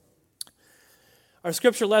Our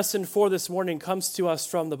scripture lesson for this morning comes to us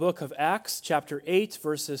from the book of Acts, chapter 8,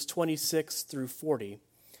 verses 26 through 40.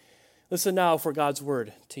 Listen now for God's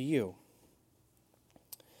word to you.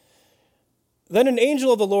 Then an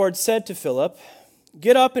angel of the Lord said to Philip,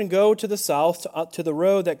 "Get up and go to the south, to the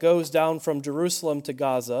road that goes down from Jerusalem to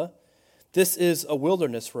Gaza. This is a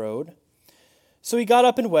wilderness road." So he got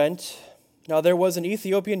up and went. Now there was an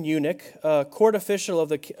Ethiopian eunuch, a court official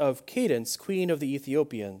of Candace, queen of the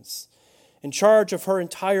Ethiopians, in charge of her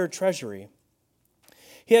entire treasury.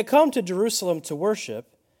 He had come to Jerusalem to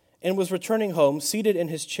worship and was returning home, seated in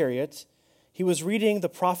his chariot. He was reading the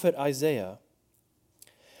prophet Isaiah.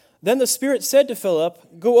 Then the Spirit said to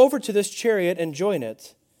Philip, "Go over to this chariot and join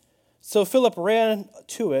it." So Philip ran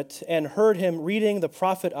to it and heard him reading the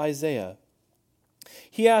prophet Isaiah.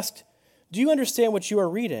 He asked, "Do you understand what you are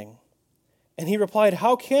reading?" And he replied,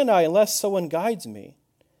 "How can I unless someone guides me?"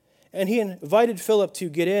 And he invited Philip to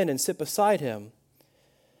get in and sit beside him.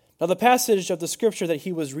 Now the passage of the scripture that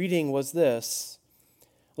he was reading was this: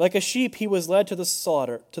 "Like a sheep he was led to the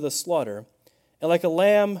slaughter, and like a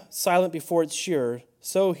lamb silent before its shearer,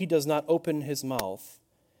 so he does not open his mouth.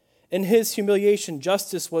 In his humiliation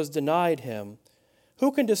justice was denied him. Who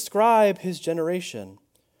can describe his generation?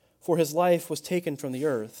 For his life was taken from the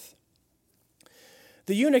earth."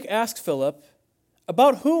 The eunuch asked Philip,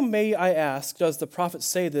 "About whom, may I ask, does the prophet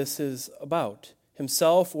say this is about,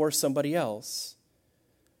 himself or somebody else?"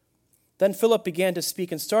 Then Philip began to speak,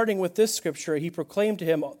 and starting with this scripture, he proclaimed to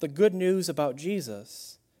him the good news about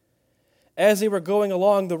Jesus. As they were going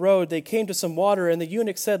along the road, they came to some water, and the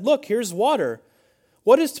eunuch said, "Look, here's water.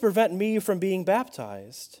 What is to prevent me from being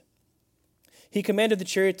baptized?" He commanded the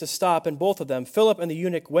chariot to stop, and both of them, Philip and the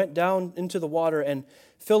eunuch, went down into the water, and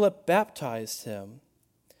Philip baptized him.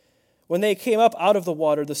 When they came up out of the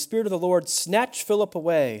water, the Spirit of the Lord snatched Philip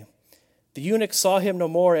away. The eunuch saw him no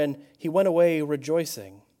more, and he went away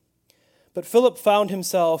rejoicing. But Philip found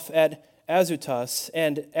himself at Azotus,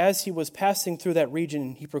 and as he was passing through that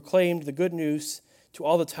region, he proclaimed the good news to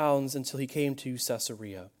all the towns until he came to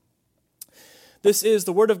Caesarea. This is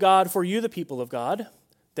the word of God for you, the people of God.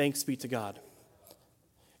 Thanks be to God.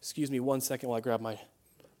 Excuse me 1 second while I grab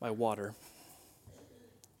my water.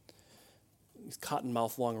 These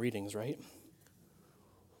cotton-mouth long readings, right?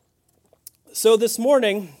 So this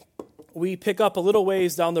morning, we pick up a little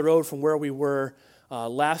ways down the road from where we were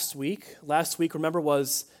last week. Last week, remember,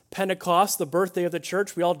 was Pentecost, the birthday of the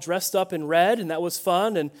church. We all dressed up in red, and that was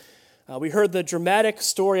fun. And we heard the dramatic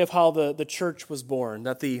story of how the church was born,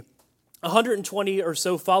 that the 120 or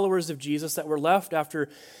so followers of Jesus that were left after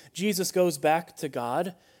Jesus goes back to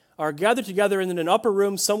God are gathered together in an upper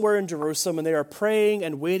room somewhere in Jerusalem, and they are praying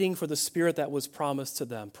and waiting for the Spirit that was promised to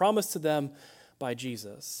them by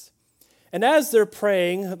Jesus. And as they're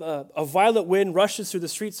praying, a violent wind rushes through the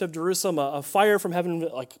streets of Jerusalem. A fire from heaven,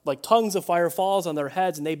 like tongues of fire, falls on their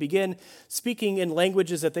heads, and they begin speaking in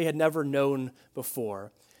languages that they had never known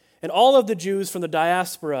before. And all of the Jews from the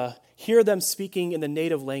diaspora hear them speaking in the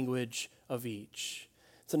native language of each.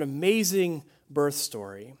 It's an amazing birth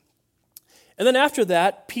story. And then after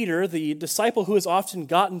that, Peter, the disciple who has often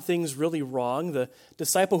gotten things really wrong, the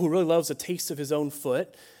disciple who really loves a taste of his own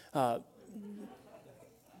foot,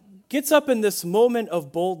 gets up in this moment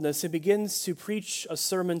of boldness and begins to preach a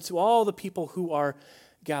sermon to all the people who are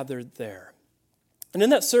gathered there. And in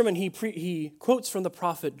that sermon, he quotes from the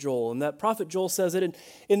prophet Joel. And that prophet Joel says that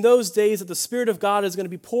in those days that the Spirit of God is going to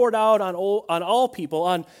be poured out on all people,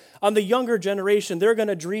 on the younger generation. They're going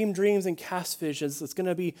to dream dreams and cast visions. It's going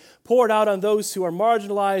to be poured out on those who are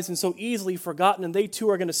marginalized and so easily forgotten, and they too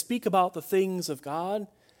are going to speak about the things of God.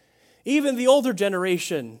 Even the older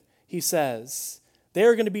generation, he says,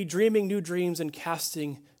 they're going to be dreaming new dreams and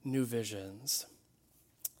casting new visions.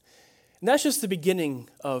 And that's just the beginning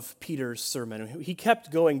of Peter's sermon. He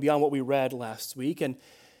kept going beyond what we read last week. And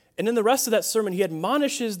in the rest of that sermon, he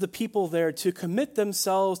admonishes the people there to commit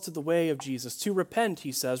themselves to the way of Jesus, to repent,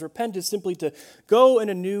 he says. Repent is simply to go in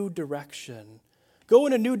a new direction. Go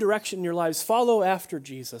in a new direction in your lives. Follow after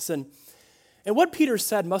Jesus. And what Peter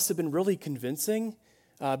said must have been really convincing,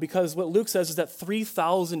 because what Luke says is that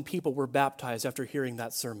 3,000 people were baptized after hearing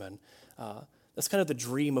that sermon. That's kind of the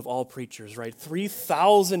dream of all preachers, right?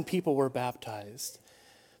 3,000 people were baptized.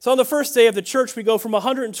 So on the first day of the church, we go from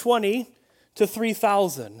 120 to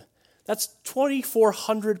 3,000. That's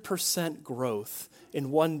 2,400% growth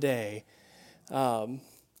in one day. I'm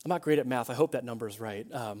not great at math. I hope that number's right.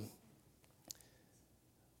 And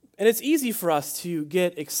it's easy for us to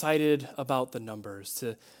get excited about the numbers,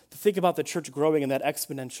 to think about the church growing in that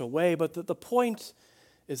exponential way. But the point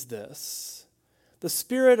is this. The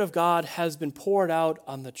Spirit of God has been poured out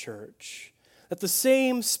on the church. That the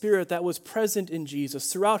same Spirit that was present in Jesus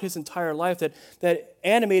throughout his entire life, that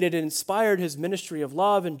animated and inspired his ministry of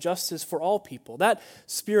love and justice for all people, that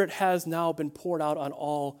Spirit has now been poured out on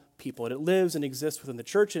all people. And it lives and exists within the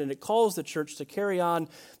church, and it calls the church to carry on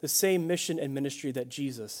the same mission and ministry that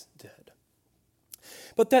Jesus did.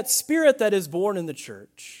 But that Spirit that is born in the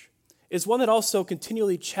church is one that also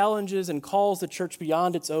continually challenges and calls the church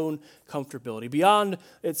beyond its own comfortability, beyond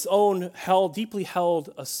its own deeply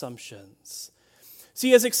held assumptions.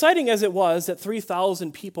 See, as exciting as it was that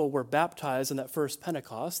 3,000 people were baptized in that first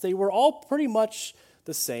Pentecost, they were all pretty much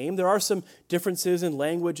the same. There are some differences in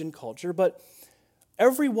language and culture, but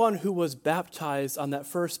everyone who was baptized on that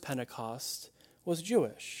first Pentecost was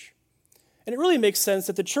Jewish. And it really makes sense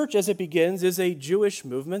that the church, as it begins, is a Jewish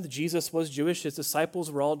movement. Jesus was Jewish. His disciples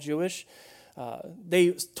were all Jewish.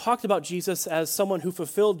 They talked about Jesus as someone who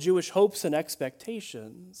fulfilled Jewish hopes and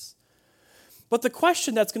expectations. But the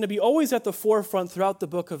question that's going to be always at the forefront throughout the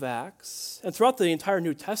book of Acts, and throughout the entire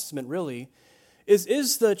New Testament, really,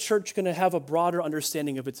 is the church going to have a broader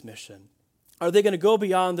understanding of its mission? Are they going to go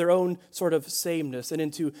beyond their own sort of sameness and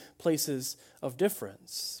into places of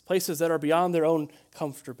difference, places that are beyond their own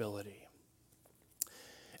comfortability?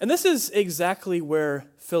 And this is exactly where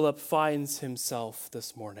Philip finds himself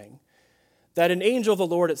this morning. That an angel of the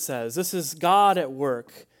Lord, it says, this is God at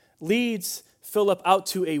work, leads Philip out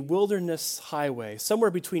to a wilderness highway, somewhere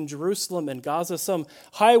between Jerusalem and Gaza, some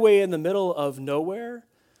highway in the middle of nowhere.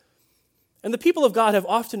 And the people of God have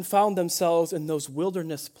often found themselves in those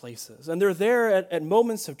wilderness places. And they're there at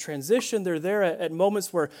moments of transition. They're there at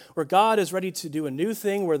moments where God is ready to do a new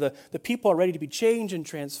thing, where the people are ready to be changed and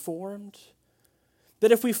transformed.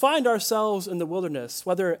 That if we find ourselves in the wilderness,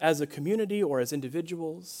 whether as a community or as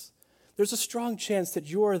individuals, there's a strong chance that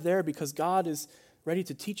you are there because God is ready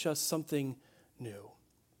to teach us something new.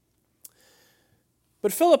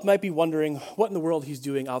 But Philip might be wondering what in the world he's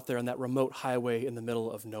doing out there on that remote highway in the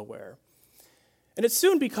middle of nowhere. And it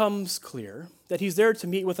soon becomes clear that he's there to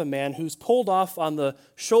meet with a man who's pulled off on the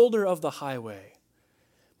shoulder of the highway.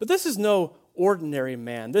 But this is no ordinary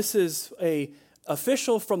man. This is an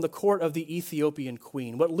official from the court of the Ethiopian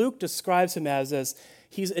queen. What Luke describes him as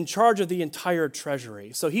he's in charge of the entire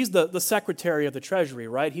treasury. So he's the secretary of the treasury,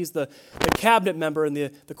 right? He's the cabinet member in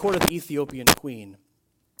the court of the Ethiopian queen.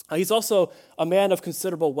 He's also a man of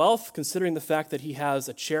considerable wealth, considering the fact that he has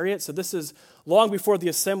a chariot. So this is long before the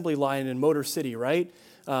assembly line in Motor City, right?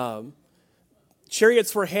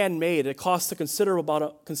 Chariots were handmade. It costs a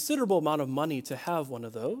considerable amount of money to have one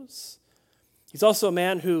of those. He's also a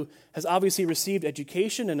man who has obviously received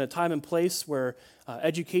education in a time and place where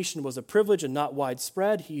education was a privilege and not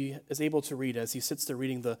widespread. He is able to read as he sits there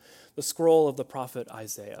reading the scroll of the prophet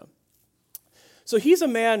Isaiah. So he's a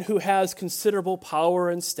man who has considerable power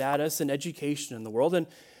and status and education in the world.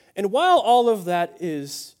 And while all of that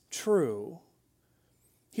is true,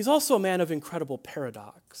 he's also a man of incredible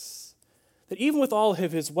paradox. That even with all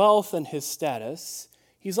of his wealth and his status,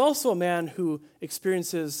 he's also a man who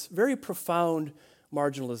experiences very profound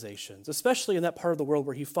marginalizations, especially in that part of the world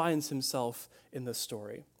where he finds himself in this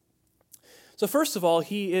story. So first of all,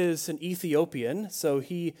 he is an Ethiopian, so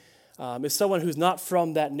he is someone who's not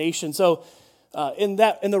from that nation. So in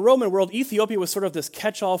the Roman world, Ethiopia was sort of this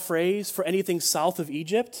catch-all phrase for anything south of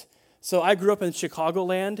Egypt. So I grew up in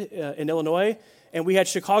Chicagoland in Illinois, and we had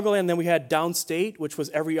Chicagoland, then we had downstate, which was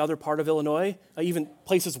every other part of Illinois, even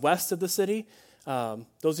places west of the city.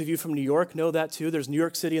 Those of you from New York know that too. There's New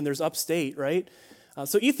York City and there's upstate, right?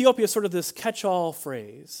 So Ethiopia is sort of this catch-all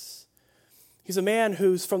phrase. He's a man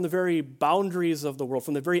who's from the very boundaries of the world,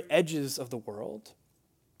 from the very edges of the world.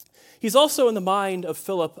 He's also, in the mind of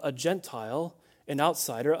Philip, a Gentile, an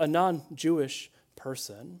outsider, a non-Jewish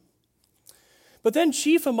person. But then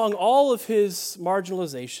chief among all of his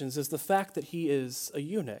marginalizations is the fact that he is a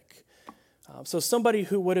eunuch. So somebody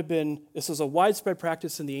who would have been, this was a widespread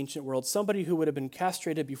practice in the ancient world, somebody who would have been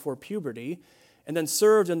castrated before puberty and then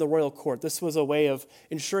served in the royal court. This was a way of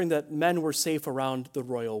ensuring that men were safe around the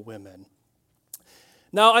royal women.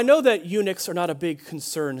 Now, I know that eunuchs are not a big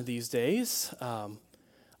concern these days.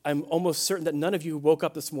 I'm almost certain that none of you woke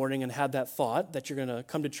up this morning and had that thought that you're going to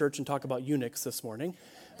come to church and talk about eunuchs this morning.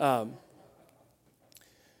 But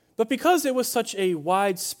because it was such a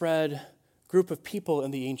widespread group of people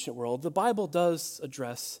in the ancient world, the Bible does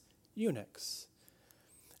address eunuchs.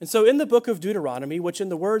 And so in the book of Deuteronomy, which in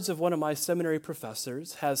the words of one of my seminary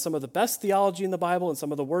professors has some of the best theology in the Bible and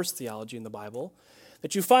some of the worst theology in the Bible,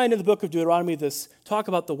 that you find in the book of Deuteronomy this talk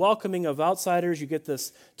about the welcoming of outsiders. You get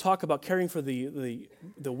this talk about caring for the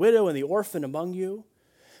widow and the orphan among you.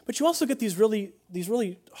 But you also get these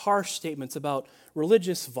really harsh statements about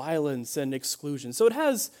religious violence and exclusion. So it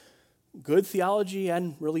has good theology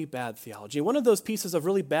and really bad theology. One of those pieces of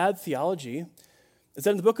really bad theology is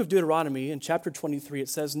that in the book of Deuteronomy, in chapter 23, it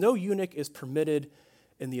says, no eunuch is permitted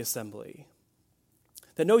in the assembly.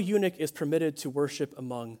 That no eunuch is permitted to worship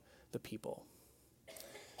among the people.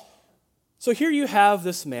 So here you have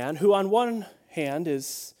this man who on one hand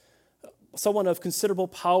is someone of considerable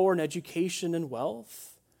power and education and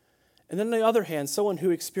wealth, and then on the other hand, someone who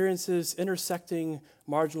experiences intersecting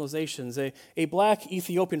marginalizations, a black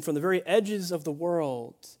Ethiopian from the very edges of the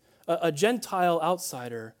world, a Gentile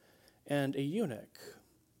outsider, and a eunuch.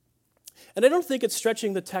 And I don't think it's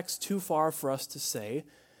stretching the text too far for us to say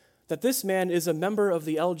that this man is a member of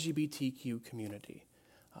the LGBTQ community.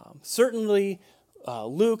 Certainly,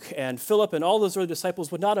 Luke and Philip and all those early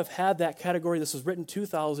disciples would not have had that category. This was written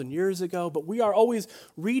 2,000 years ago, but we are always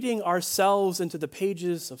reading ourselves into the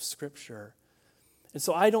pages of Scripture. And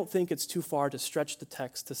so I don't think it's too far to stretch the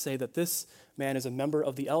text to say that this man is a member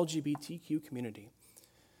of the LGBTQ community.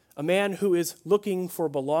 A man who is looking for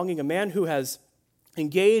belonging, a man who has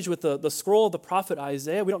engaged with the scroll of the prophet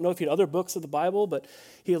Isaiah. We don't know if he had other books of the Bible, but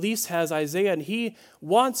he at least has Isaiah, and he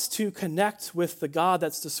wants to connect with the God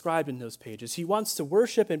that's described in those pages. He wants to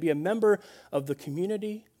worship and be a member of the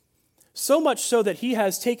community, so much so that he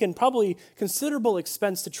has taken probably considerable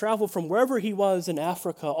expense to travel from wherever he was in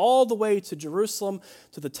Africa all the way to Jerusalem,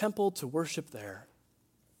 to the temple, to worship there.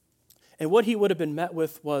 And what he would have been met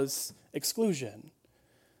with was exclusion.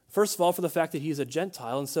 First of all, for the fact that he's a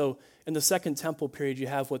Gentile, and so in the Second Temple period, you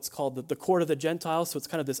have what's called the court of the Gentiles, so it's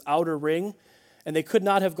kind of this outer ring, and they could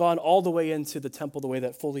not have gone all the way into the temple the way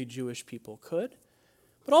that fully Jewish people could,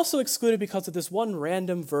 but also excluded because of this one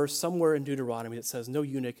random verse somewhere in Deuteronomy that says no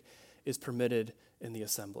eunuch is permitted in the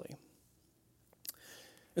assembly.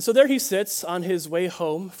 And so there he sits on his way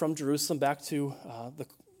home from Jerusalem back to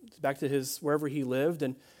his wherever he lived,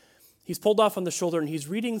 and he's pulled off on the shoulder, and he's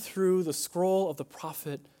reading through the scroll of the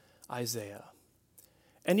prophet Isaiah.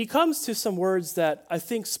 And he comes to some words that I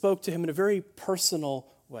think spoke to him in a very personal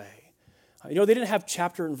way. They didn't have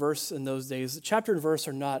chapter and verse in those days. Chapter and verse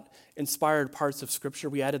are not inspired parts of Scripture.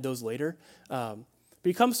 We added those later. But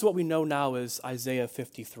he comes to what we know now as Isaiah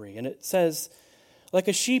 53. And it says, like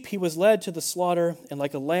a sheep he was led to the slaughter, and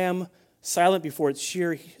like a lamb silent before its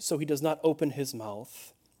shear, so he does not open his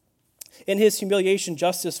mouth. In his humiliation,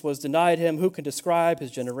 justice was denied him. Who can describe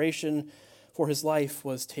his generation? For his life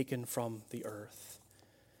was taken from the earth.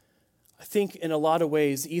 I think in a lot of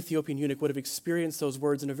ways, the Ethiopian eunuch would have experienced those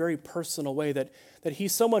words in a very personal way, that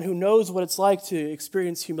he's someone who knows what it's like to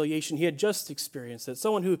experience humiliation. He had just experienced it.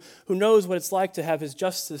 Someone who knows what it's like to have his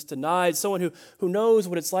justice denied. Someone who knows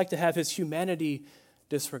what it's like to have his humanity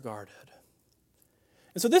disregarded.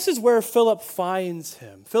 And so this is where Philip finds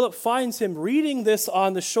him. Philip finds him reading this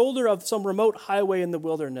on the shoulder of some remote highway in the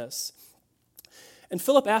wilderness. And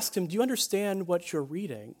Philip asks him, do you understand what you're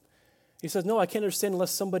reading? He says, no, I can't understand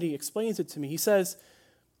unless somebody explains it to me. He says,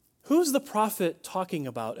 who's the prophet talking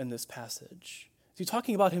about in this passage? Is he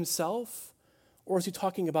talking about himself, or is he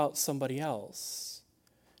talking about somebody else?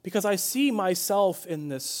 Because I see myself in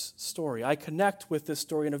this story. I connect with this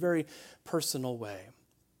story in a very personal way.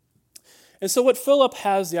 And so what Philip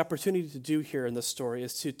has the opportunity to do here in this story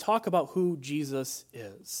is to talk about who Jesus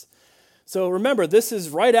is. So remember, this is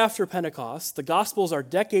right after Pentecost. The Gospels are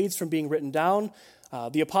decades from being written down.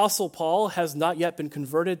 The Apostle Paul has not yet been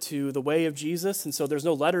converted to the way of Jesus, and so there's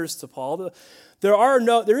no letters to Paul.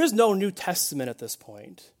 There is no New Testament at this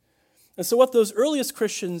point. And so what those earliest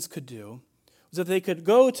Christians could do was that they could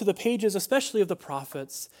go to the pages, especially of the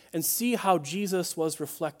prophets, and see how Jesus was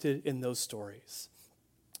reflected in those stories.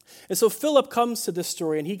 And so Philip comes to this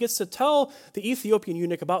story, and he gets to tell the Ethiopian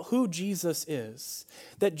eunuch about who Jesus is.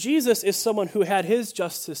 That Jesus is someone who had his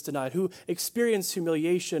justice denied, who experienced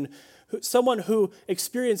humiliation, someone who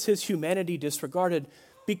experienced his humanity disregarded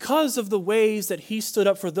because of the ways that he stood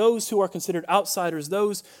up for those who are considered outsiders,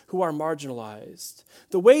 those who are marginalized.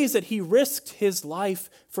 The ways that he risked his life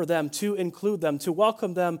for them, to include them, to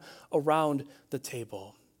welcome them around the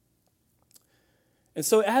table. And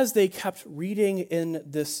so as they kept reading in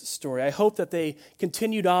this story, I hope that they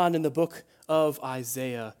continued on in the book of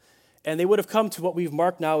Isaiah, and they would have come to what we've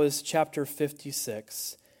marked now as chapter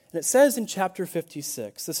 56. And it says in chapter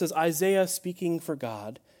 56, this is Isaiah speaking for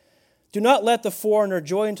God, do not let the foreigner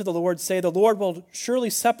join to the Lord, say, the Lord will surely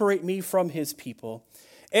separate me from his people.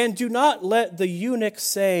 And do not let the eunuch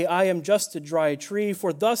say, I am just a dry tree,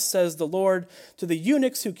 for thus says the Lord to the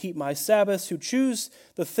eunuchs who keep my Sabbaths, who choose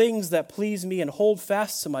the things that please me and hold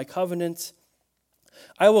fast to my covenant.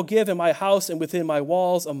 I will give in my house and within my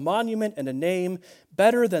walls a monument and a name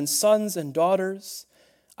better than sons and daughters.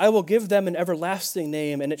 I will give them an everlasting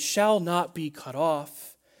name, and it shall not be cut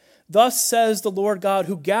off. Thus says the Lord God,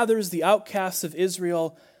 who gathers the outcasts of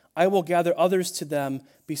Israel, I will gather others to them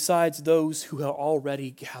besides those who are already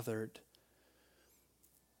gathered.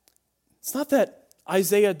 It's not that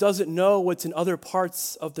Isaiah doesn't know what's in other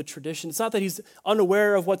parts of the tradition. It's not that he's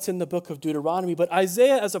unaware of what's in the book of Deuteronomy, but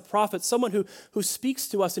Isaiah as a prophet, someone who speaks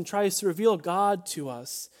to us and tries to reveal God to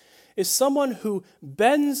us, is someone who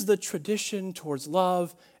bends the tradition towards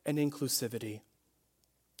love and inclusivity.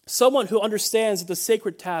 Someone who understands that the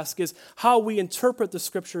sacred task is how we interpret the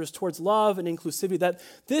scriptures towards love and inclusivity, that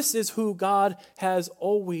this is who God has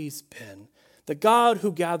always been, the God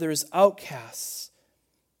who gathers outcasts,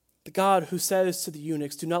 the God who says to the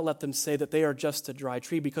eunuchs, do not let them say that they are just a dry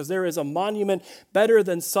tree, because there is a monument better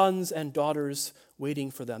than sons and daughters waiting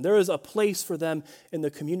for them. There is a place for them in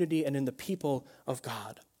the community and in the people of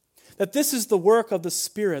God. That this is the work of the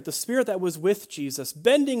Spirit that was with Jesus,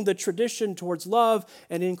 bending the tradition towards love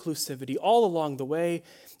and inclusivity all along the way.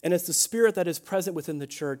 And it's the Spirit that is present within the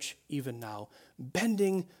church even now,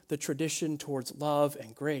 bending the tradition towards love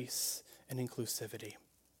and grace and inclusivity.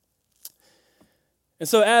 And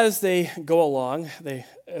so as they go along,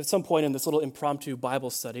 at some point in this little impromptu Bible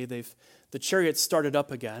study, the chariot started up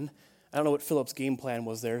again. I don't know what Philip's game plan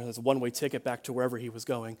was there. There's a one-way ticket back to wherever he was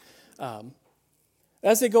going.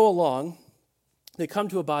 As they go along, they come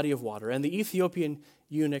to a body of water, and the Ethiopian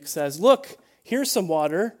eunuch says, look, here's some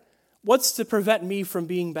water. What's to prevent me from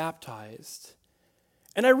being baptized?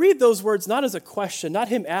 And I read those words not as a question, not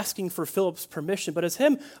him asking for Philip's permission, but as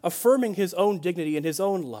him affirming his own dignity and his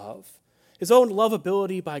own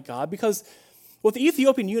lovability by God, because what the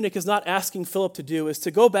Ethiopian eunuch is not asking Philip to do is to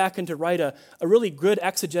go back and to write a really good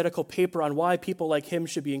exegetical paper on why people like him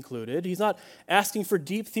should be included. He's not asking for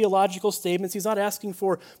deep theological statements. He's not asking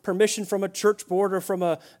for permission from a church board or from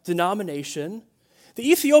a denomination.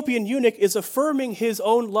 The Ethiopian eunuch is affirming his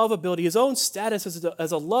own lovability, his own status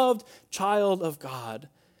as a loved child of God.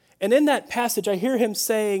 And in that passage, I hear him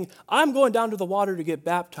saying, I'm going down to the water to get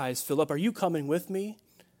baptized, Philip. Are you coming with me?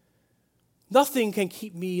 Nothing can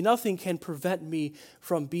keep me, nothing can prevent me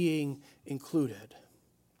from being included.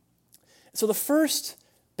 So the first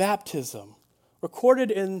baptism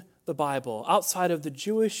recorded in the Bible outside of the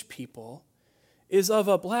Jewish people is of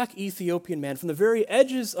a black Ethiopian man from the very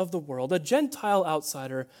edges of the world, a Gentile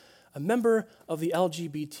outsider, a member of the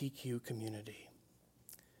LGBTQ community.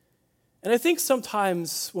 And I think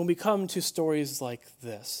sometimes when we come to stories like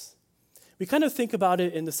this, we kind of think about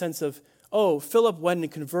it in the sense of, oh, Philip went and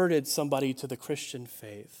converted somebody to the Christian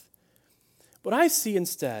faith. What I see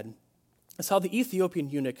instead is how the Ethiopian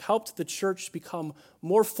eunuch helped the church become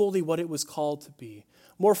more fully what it was called to be,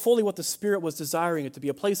 more fully what the Spirit was desiring it to be,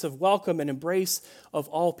 a place of welcome and embrace of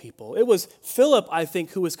all people. It was Philip, I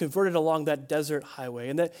think, who was converted along that desert highway,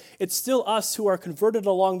 and that it's still us who are converted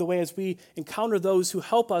along the way as we encounter those who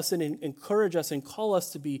help us and encourage us and call us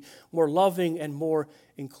to be more loving and more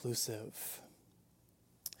inclusive.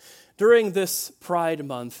 During this Pride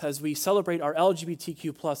Month, as we celebrate our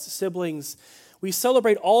LGBTQ plus siblings, we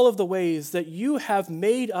celebrate all of the ways that you have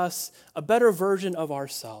made us a better version of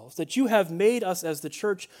ourselves, that you have made us as the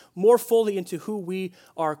church more fully into who we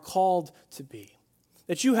are called to be,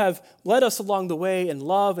 that you have led us along the way in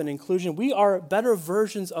love and inclusion. We are better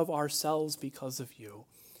versions of ourselves because of you.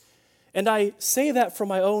 And I say that from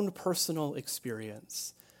my own personal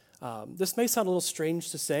experience. This may sound a little strange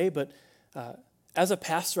to say, but as a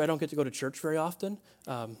pastor, I don't get to go to church very often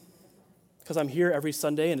because I'm here every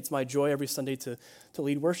Sunday, and it's my joy every Sunday to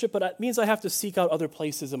lead worship, but it means I have to seek out other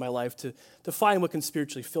places in my life to find what can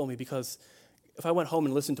spiritually fill me, because if I went home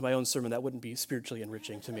and listened to my own sermon, that wouldn't be spiritually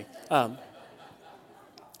enriching to me.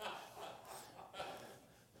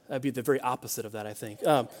 That'd be the very opposite of that, I think.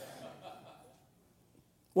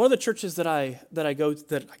 One of the churches that I go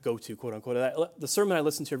to, quote unquote, the sermon I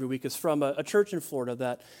listen to every week is from a church in Florida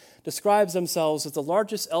that describes themselves as the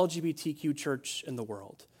largest LGBTQ church in the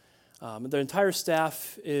world. Their entire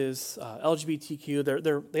staff is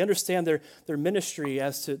LGBTQ. They understand their ministry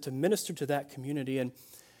as to minister to that community. And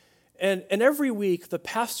every week, the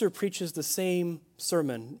pastor preaches the same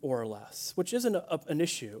sermon, more or less, which isn't an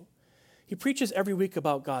issue. He preaches every week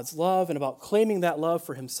about God's love and about claiming that love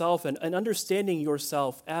for himself and understanding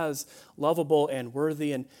yourself as lovable and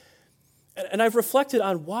worthy. And I've reflected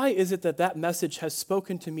on why is it that message has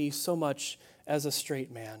spoken to me so much as a straight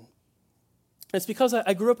man. It's because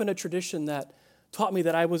I grew up in a tradition that taught me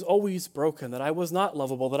that I was always broken, that I was not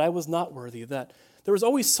lovable, that I was not worthy, that there was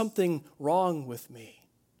always something wrong with me.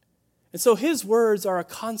 And so his words are a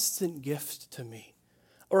constant gift to me,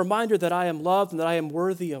 a reminder that I am loved and that I am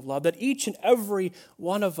worthy of love, that each and every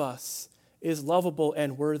one of us is lovable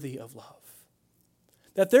and worthy of love.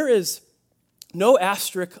 That there is No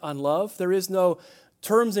asterisk on love. There is no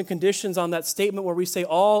terms and conditions on that statement where we say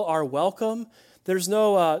all are welcome. There's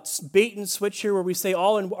no bait and switch here where we say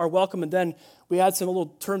all are welcome and then we add some little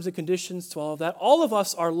terms and conditions to all of that. All of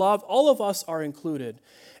us are loved. All of us are included.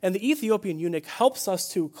 And the Ethiopian eunuch helps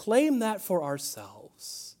us to claim that for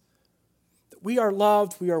ourselves. That we are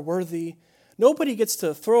loved. We are worthy. Nobody gets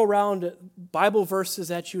to throw around Bible verses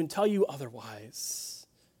at you and tell you otherwise.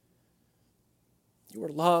 You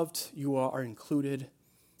are loved. You are included.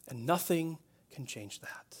 And nothing can change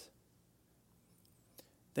that.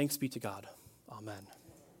 Thanks be to God. Amen.